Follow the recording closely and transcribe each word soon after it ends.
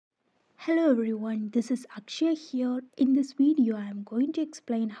Hello everyone, this is Akshay here. In this video, I am going to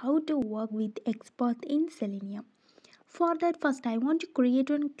explain how to work with Xpath in Selenium. For that, first I want to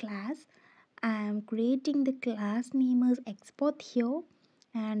create one class. I am creating the class name as Xpath here,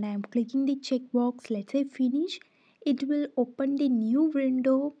 and I am clicking the checkbox. Let's say finish. It will open the new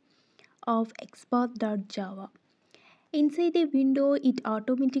window of xpath.java. Inside the window, it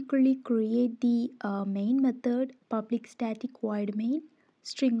automatically create the main method public static void main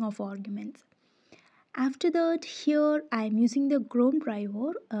string of arguments. After that, here I am using the Chrome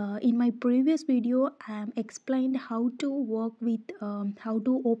driver. In my previous video, I am explained how to work with how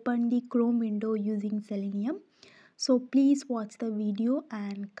to open the Chrome window using Selenium. So please watch the video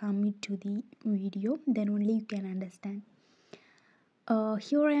and commit to the video. Then only you can understand.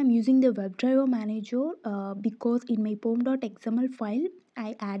 Here I am using the WebDriver manager because in my pom.xml file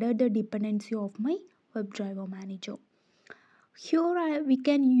I added the dependency of my WebDriver manager. Here we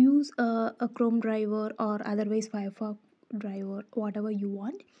can use a Chrome driver or otherwise Firefox driver, whatever you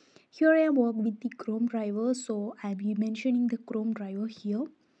want. Here I am work with the Chrome driver, so I will be mentioning the Chrome driver here.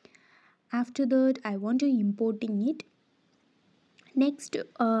 After that, I want to importing it. Next,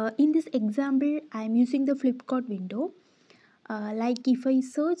 in this example, I am using the Flipkart window. Like if I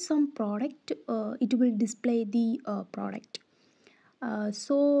search some product, it will display the product.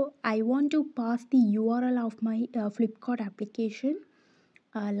 So I want to pass the URL of my Flipkart application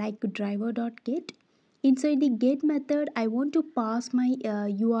like driver.get. Inside the get method, I want to pass my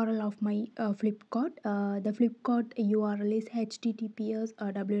URL of my Flipkart. The Flipkart URL is https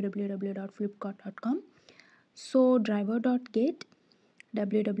www.flipkart.com. So driver.get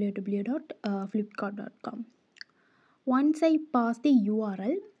www.flipkart.com. Once I pass the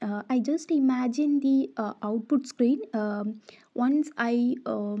URL, I just imagine the output screen. Once I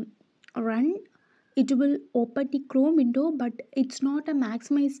run, it will open the Chrome window, but it's not a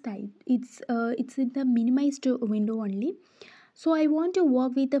maximized type. It's in the minimized window only. So I want to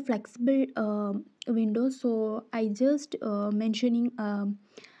work with a flexible window. So I just mentioning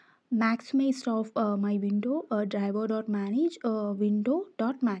maximized of my window driver.manage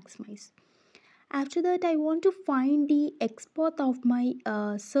window.maximize. After that, I want to find the export of my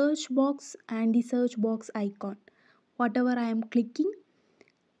search box and the search box icon, whatever I am clicking,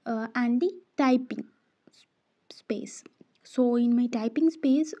 and the typing space. So, in my typing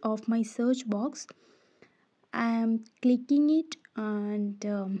space of my search box, I am clicking it and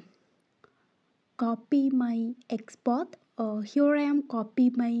copy my export. Here I am copy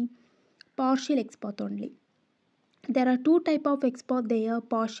my partial export only. There are two type of export there,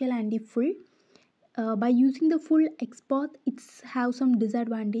 partial and the full. By using the full export, it's have some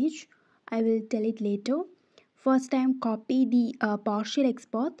disadvantage. I will tell it later. First, I am copy the partial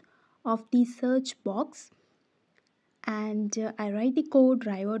export of the search box, and I write the code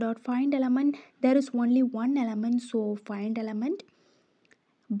driver.find element. There is only one element, so find element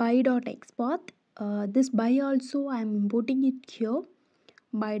by.export. This by also I am importing it here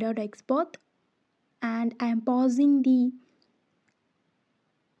by.export, and I am pausing the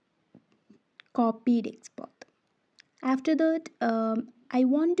copied export. After that, I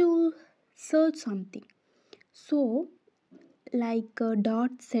want to search something. So, like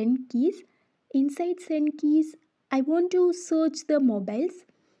dot send keys, inside send keys, I want to search the mobiles.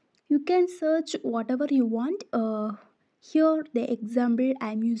 You can search whatever you want. Here, the example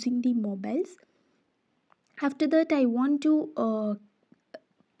I'm using the mobiles. After that, I want to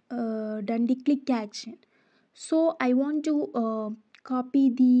done the click action. So, I want to copy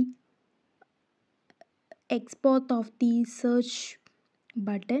the export of the search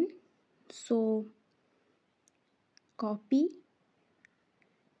button. So, copy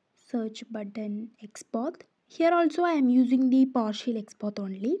search button export. Here also I am using the partial export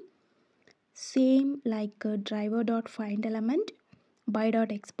only. Same like driver.find element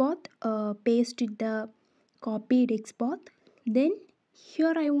by.export, paste it the copied export. Then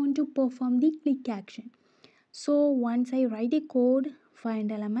here I want to perform the click action. So once I write a code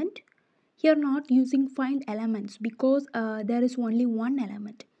find element, here not using find elements because there is only one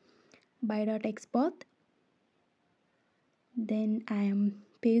element by.export. Then I am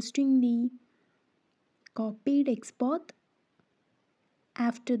pasting the copied export.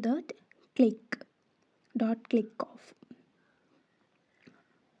 After that, click off.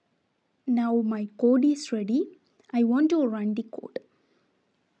 Now my code is ready. I want to run the code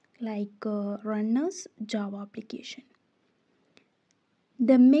like runners Java application.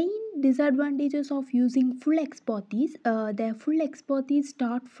 The main disadvantages of using full export is their full export is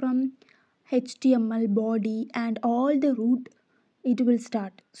start from HTML body and all the root it will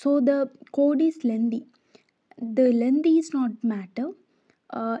start. So the code is lengthy. The length is not matter.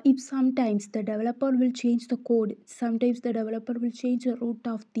 If sometimes the developer will change the code, sometimes the developer will change the root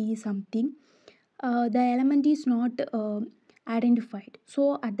of the something, the element is not identified,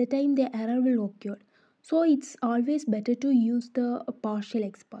 so at the time the error will occur. So it's always better to use the partial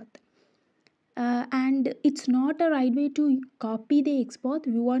XPath. And it's not a right way to copy the XPath.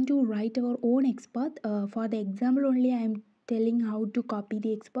 We want to write our own XPath. For the example only, I am telling how to copy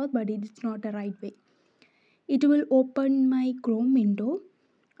the XPath, but it's not a right way. It will open my Chrome window.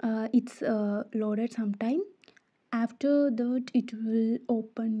 It's loaded sometime. After that, it will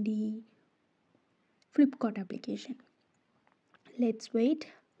open the Flipkart application. Let's wait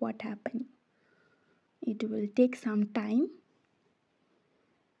what happened. It will take some time.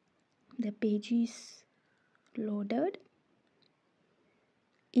 The page is loaded.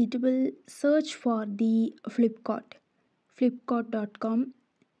 It will search for the Flipkart. Flipkart.com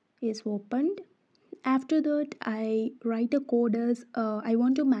is opened. After that, I write a code as I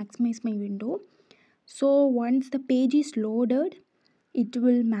want to maximize my window. So once the page is loaded, it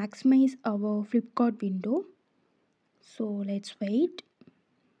will maximize our Flipkart window. So let's wait.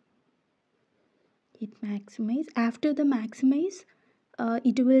 It maximize. After the maximize,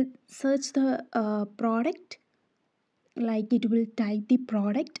 it will search the product. Like it will type the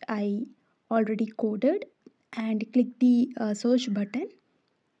product I already coded and click the search button.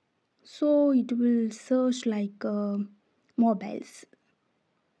 So it will search like mobiles,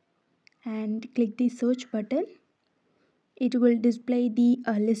 and click the search button. It will display the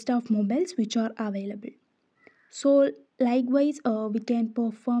list of mobiles which are available. So likewise, we can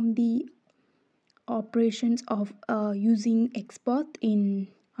perform the operations of using XPath in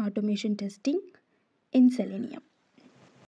automation testing in Selenium.